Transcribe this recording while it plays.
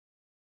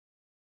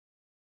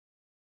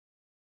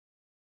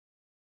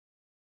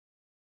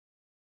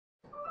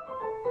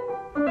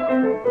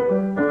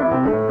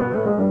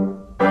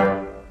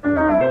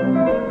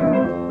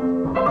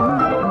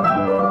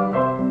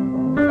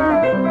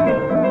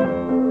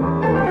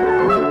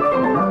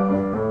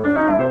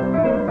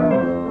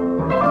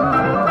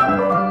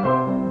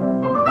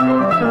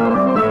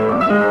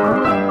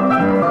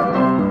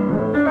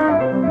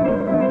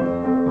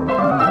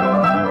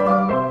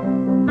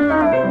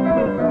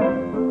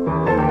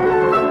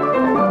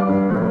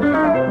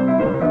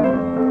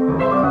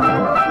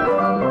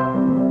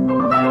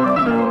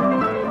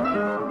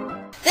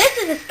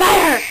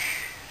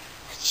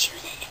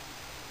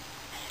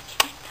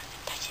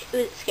Ooh,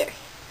 it's scary.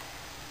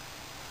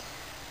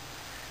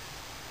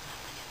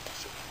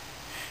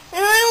 I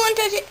don't want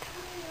to touch it.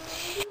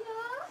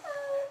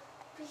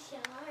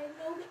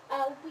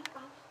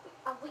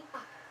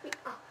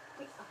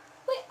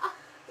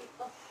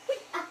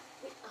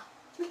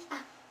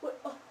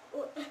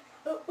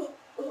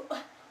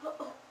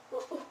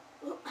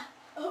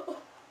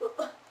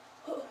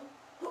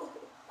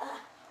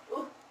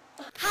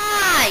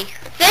 Hi,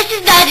 this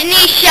is the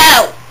Denise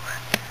Show.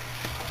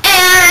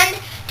 And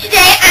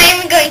today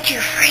I'm going to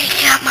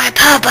freak out my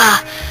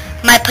papa,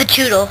 my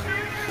pachoodle.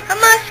 I'm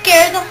going to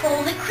scare the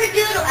whole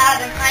liquidoodle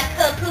out of my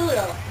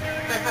papoodle.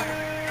 My papa.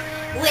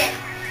 With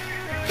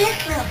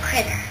this little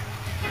critter.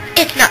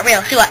 It's not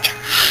real, so watch.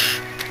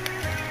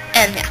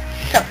 And yeah,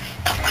 so,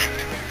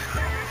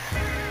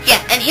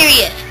 yeah, and here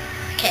he is.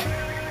 Okay.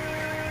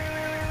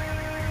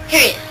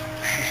 Here he is.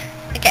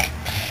 Okay.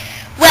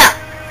 Well,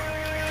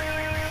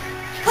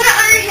 put it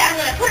under here. I'm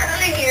going to put it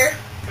under here.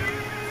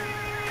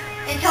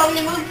 And tell him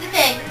to move the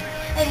thing.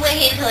 And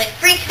wait until it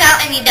freaks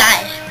out and he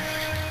dies.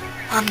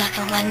 I'm not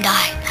going to let him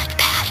die. That's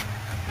bad.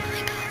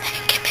 Really bad. That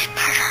can commit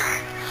murder.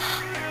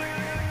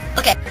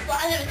 Okay. Well,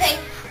 as I was saying,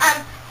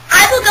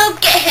 I will go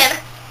get him.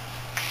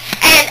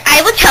 And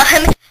I will tell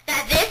him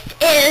that this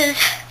is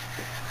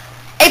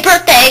a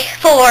birthday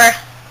for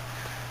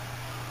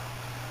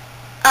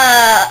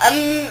a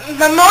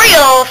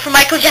memorial for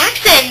Michael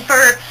Jackson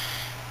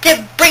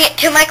to bring it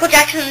to Michael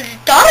Jackson's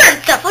daughter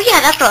and stuff. Oh yeah,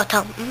 that's what I'll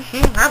tell him.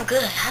 I'm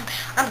good.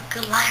 I'm a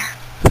good liar.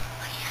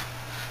 Oh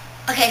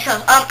yeah. Okay,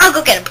 so I'll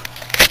go get him.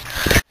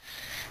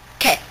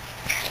 Okay.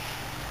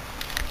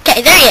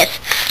 Okay, there he is.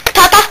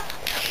 Papa?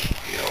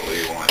 Yeah, what do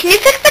you want? Can you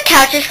fix the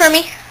couches for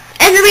me?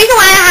 And the reason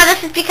why I have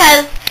this is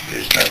because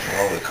there's nothing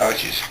wrong with the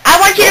couches. I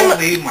want you to Don't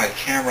leave my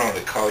camera on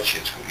the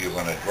couches. You're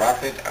going to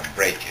drop it and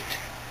break it.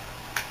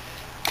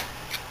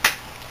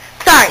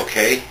 Sorry.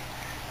 Okay?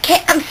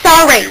 Okay, I'm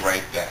sorry. I'll be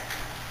right back.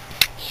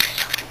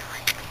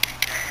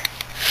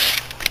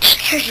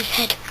 Here's his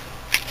head.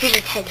 Here's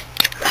his head.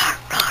 Rawr,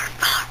 rawr,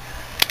 rawr.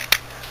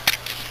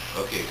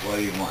 Okay, what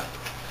do you want?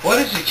 What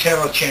is the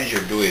channel changer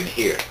doing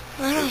here?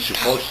 It's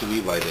supposed to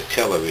be by the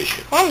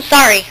television. Oh, I'm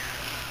sorry.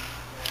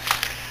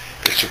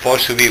 It's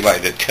supposed to be by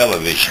the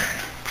television.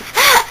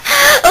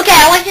 Okay,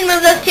 I want you to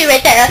move those two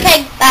right there.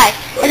 Okay, bye.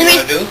 What do you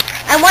want to do?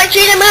 I want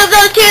you to move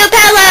those two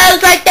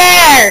pillows right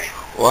there.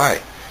 Why?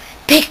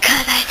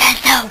 Because I said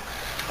so.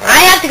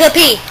 I have to go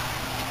pee.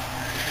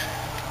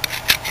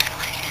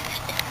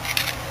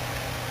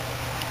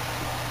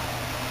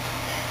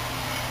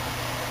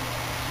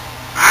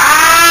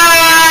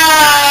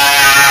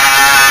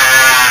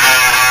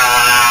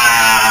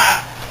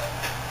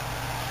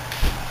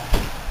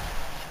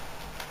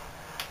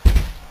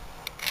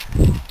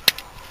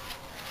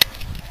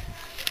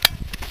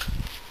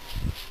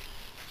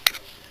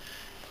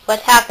 What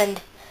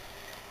happened?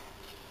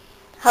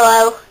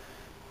 Hello?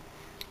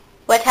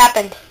 What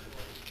happened?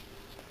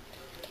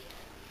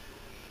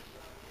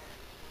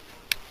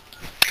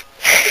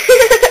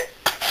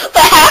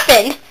 What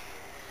happened?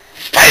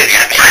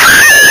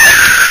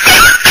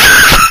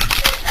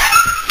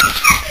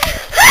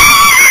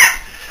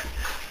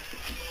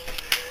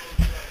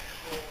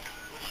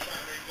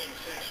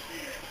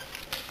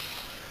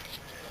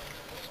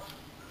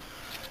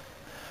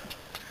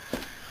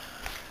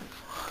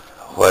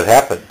 What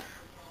happened?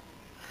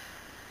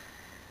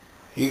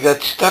 You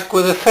got stuck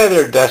with a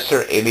feather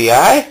duster in the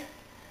eye?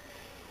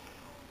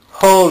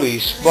 Holy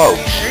smokes. 1,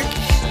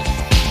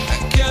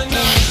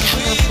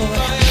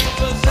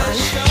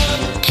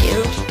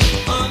 2,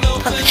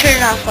 Papa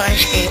turn off when I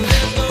scream.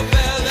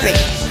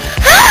 3.